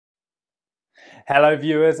Hello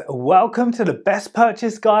viewers, welcome to the best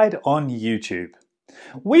purchase guide on YouTube.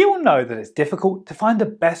 We all know that it's difficult to find the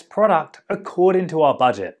best product according to our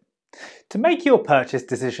budget. To make your purchase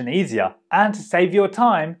decision easier and to save your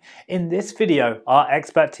time, in this video our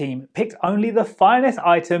expert team picked only the finest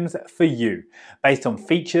items for you based on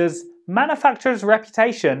features, manufacturer's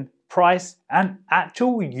reputation, price and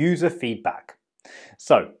actual user feedback.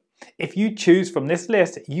 So, if you choose from this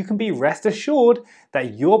list, you can be rest assured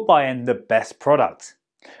that you're buying the best product.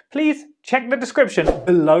 Please check the description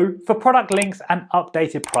below for product links and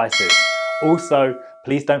updated prices. Also,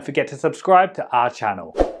 please don't forget to subscribe to our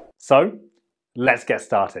channel. So, let's get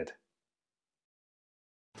started.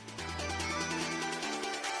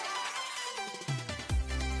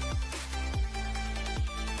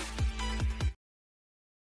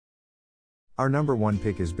 Our number one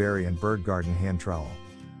pick is Berry & Bird Garden Hand Trowel.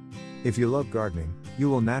 If you love gardening, you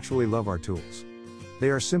will naturally love our tools. They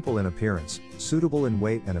are simple in appearance, suitable in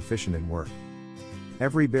weight and efficient in work.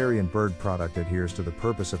 Every Berry & Bird product adheres to the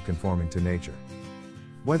purpose of conforming to nature.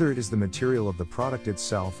 Whether it is the material of the product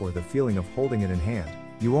itself or the feeling of holding it in hand,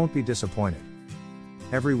 you won't be disappointed.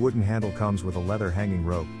 Every wooden handle comes with a leather hanging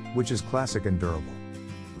rope, which is classic and durable.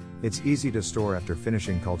 It's easy to store after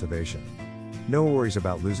finishing cultivation. No worries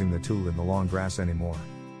about losing the tool in the long grass anymore.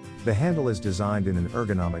 The handle is designed in an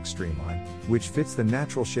ergonomic streamline, which fits the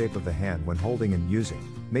natural shape of the hand when holding and using,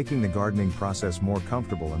 making the gardening process more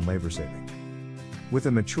comfortable and labor-saving. With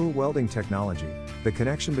a mature welding technology, the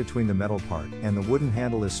connection between the metal part and the wooden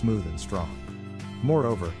handle is smooth and strong.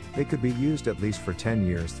 Moreover, it could be used at least for 10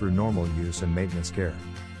 years through normal use and maintenance care.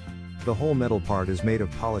 The whole metal part is made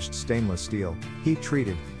of polished stainless steel,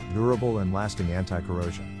 heat-treated, durable and lasting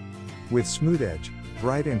anti-corrosion. With smooth edge,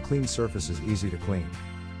 bright and clean surfaces easy to clean.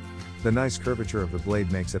 The nice curvature of the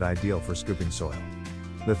blade makes it ideal for scooping soil.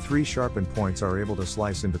 The three sharpened points are able to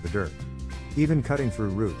slice into the dirt, even cutting through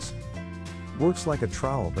roots. Works like a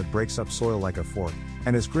trowel but breaks up soil like a fork,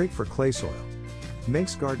 and is great for clay soil.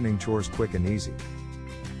 Makes gardening chores quick and easy.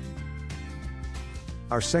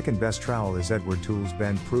 Our second best trowel is Edward Tools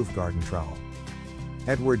Bend Proof Garden Trowel.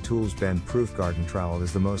 Edward Tools Bend Proof Garden Trowel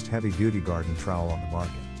is the most heavy-duty garden trowel on the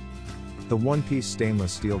market. The one-piece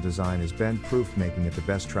stainless steel design is bend-proof, making it the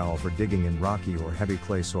best trowel for digging in rocky or heavy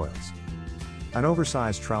clay soils. An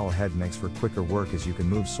oversized trowel head makes for quicker work as you can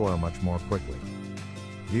move soil much more quickly.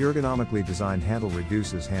 The ergonomically designed handle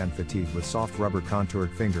reduces hand fatigue with soft rubber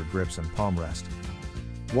contoured finger grips and palm rest.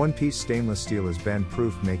 One-piece stainless steel is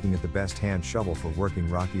bend-proof, making it the best hand shovel for working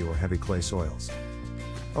rocky or heavy clay soils.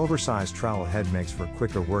 Oversized trowel head makes for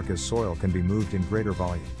quicker work as soil can be moved in greater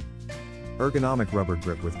volume. Ergonomic rubber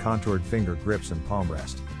grip with contoured finger grips and palm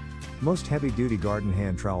rest. Most heavy-duty garden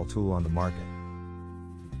hand trowel tool on the market.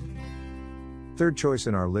 Third choice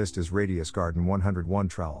in our list is Radius Garden 101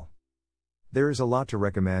 Trowel. There is a lot to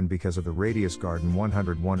recommend because of the Radius Garden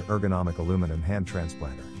 101 ergonomic aluminum hand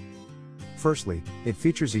transplanter. Firstly, it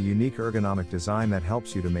features a unique ergonomic design that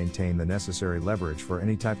helps you to maintain the necessary leverage for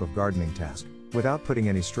any type of gardening task, without putting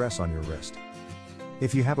any stress on your wrist.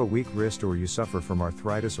 If you have a weak wrist or you suffer from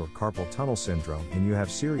arthritis or carpal tunnel syndrome and you have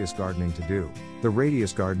serious gardening to do, the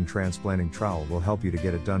Radius Garden Transplanting Trowel will help you to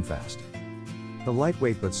get it done fast. The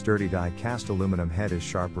lightweight but sturdy die-cast aluminum head is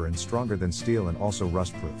sharper and stronger than steel and also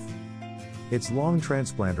rust-proof. Its long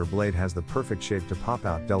transplanter blade has the perfect shape to pop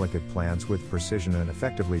out delicate plants with precision and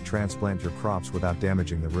effectively transplant your crops without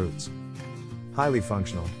damaging the roots. Highly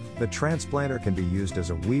functional, the transplanter can be used as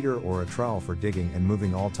a weeder or a trowel for digging and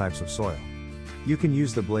moving all types of soil. You can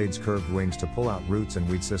use the blade's curved wings to pull out roots and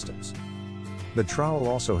weed systems. The trowel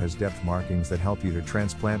also has depth markings that help you to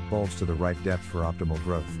transplant bulbs to the right depth for optimal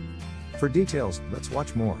growth. For details, let's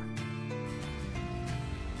watch more.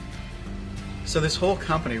 So this whole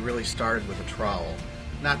company really started with a trowel.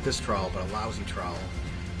 Not this trowel, but a lousy trowel.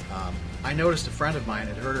 I noticed a friend of mine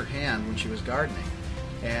had hurt her hand when she was gardening.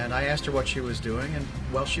 And I asked her what she was doing, and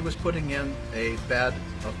well, she was putting in a bed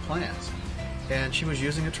of plants. And she was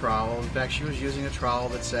using a trowel. In fact, she was using a trowel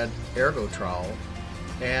that said Ergo Trowel,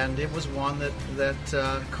 and it was one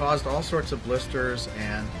that caused all sorts of blisters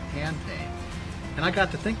and hand pain. And I got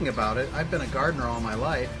to thinking about it. I've been a gardener all my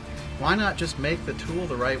life. Why not just make the tool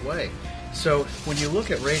the right way? So when you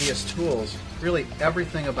look at Radius tools, really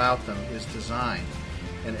everything about them is designed,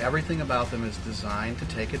 and everything about them is designed to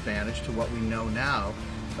take advantage to what we know now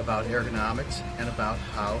about ergonomics and about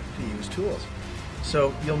how to use tools.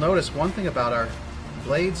 So you'll notice one thing about our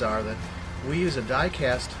blades are that we use a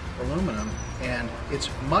die-cast aluminum, and it's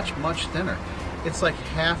much, much thinner. It's like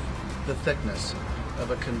half the thickness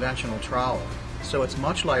of a conventional trowel. So it's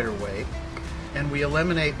much lighter weight, and we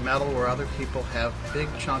eliminate metal where other people have big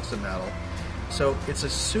chunks of metal. So it's a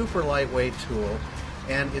super lightweight tool,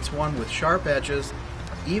 and it's one with sharp edges.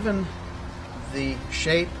 Even the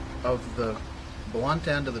shape of the blunt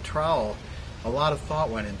end of the trowel, a lot of thought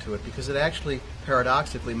went into it because it actually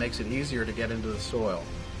paradoxically makes it easier to get into the soil.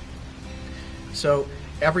 So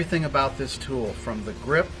everything about this tool, from the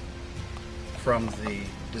grip, from the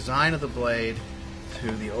design of the blade,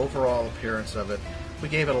 to the overall appearance of it, we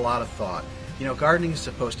gave it a lot of thought. You know, gardening is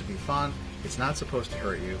supposed to be fun, it's not supposed to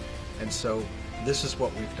hurt you, and so this is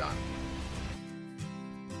what we've done.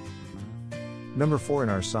 Number 4 in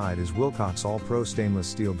our side is Wilcox All-Pro Stainless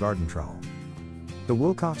Steel Garden Trowel. The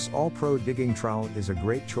Wilcox All-Pro Digging Trowel is a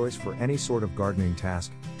great choice for any sort of gardening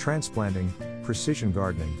task, transplanting, precision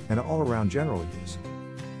gardening, and all-around general use.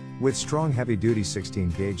 With strong heavy-duty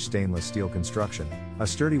 16-gauge stainless steel construction, a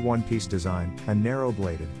sturdy one-piece design, a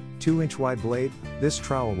narrow-bladed, 2-inch wide blade, this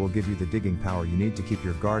trowel will give you the digging power you need to keep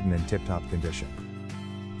your garden in tip-top condition.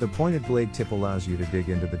 The pointed blade tip allows you to dig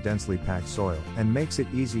into the densely packed soil and makes it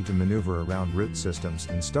easy to maneuver around root systems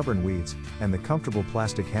and stubborn weeds, and the comfortable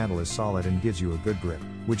plastic handle is solid and gives you a good grip,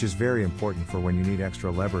 which is very important for when you need extra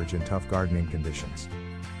leverage in tough gardening conditions.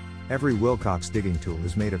 Every Wilcox digging tool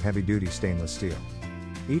is made of heavy-duty stainless steel.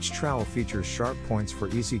 Each trowel features sharp points for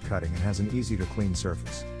easy cutting and has an easy-to-clean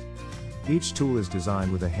surface. Each tool is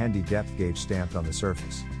designed with a handy depth gauge stamped on the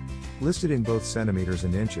surface. Listed in both centimeters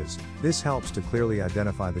and inches, this helps to clearly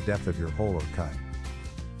identify the depth of your hole or cut.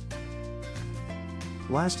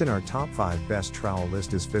 Last in our top 5 best trowel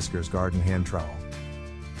list is Fiskars Garden Hand Trowel.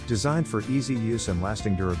 Designed for easy use and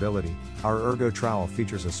lasting durability, our Ergo trowel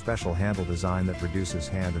features a special handle design that reduces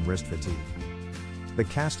hand and wrist fatigue. The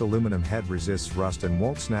cast aluminum head resists rust and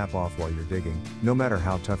won't snap off while you're digging, no matter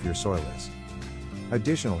how tough your soil is.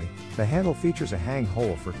 Additionally, the handle features a hang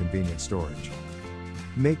hole for convenient storage.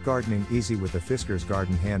 Make gardening easy with the Fiskars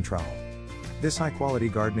Garden Hand Trowel. This high-quality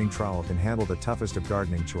gardening trowel can handle the toughest of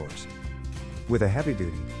gardening chores. With a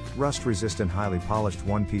heavy-duty, rust-resistant, highly polished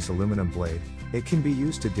one-piece aluminum blade, it can be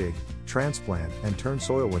used to dig, transplant, and turn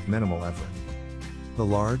soil with minimal effort. The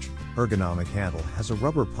large, ergonomic handle has a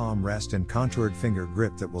rubber palm rest and contoured finger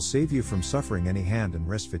grip that will save you from suffering any hand and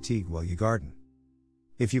wrist fatigue while you garden.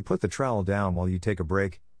 If you put the trowel down while you take a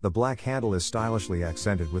break, the black handle is stylishly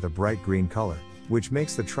accented with a bright green color, which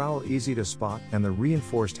makes the trowel easy to spot, and the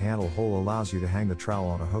reinforced handle hole allows you to hang the trowel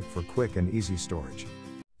on a hook for quick and easy storage.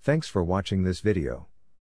 Thanks for watching this video.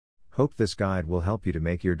 Hope this guide will help you to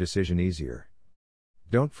make your decision easier.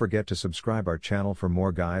 Don't forget to subscribe our channel for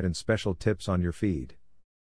more guide and special tips on your feed.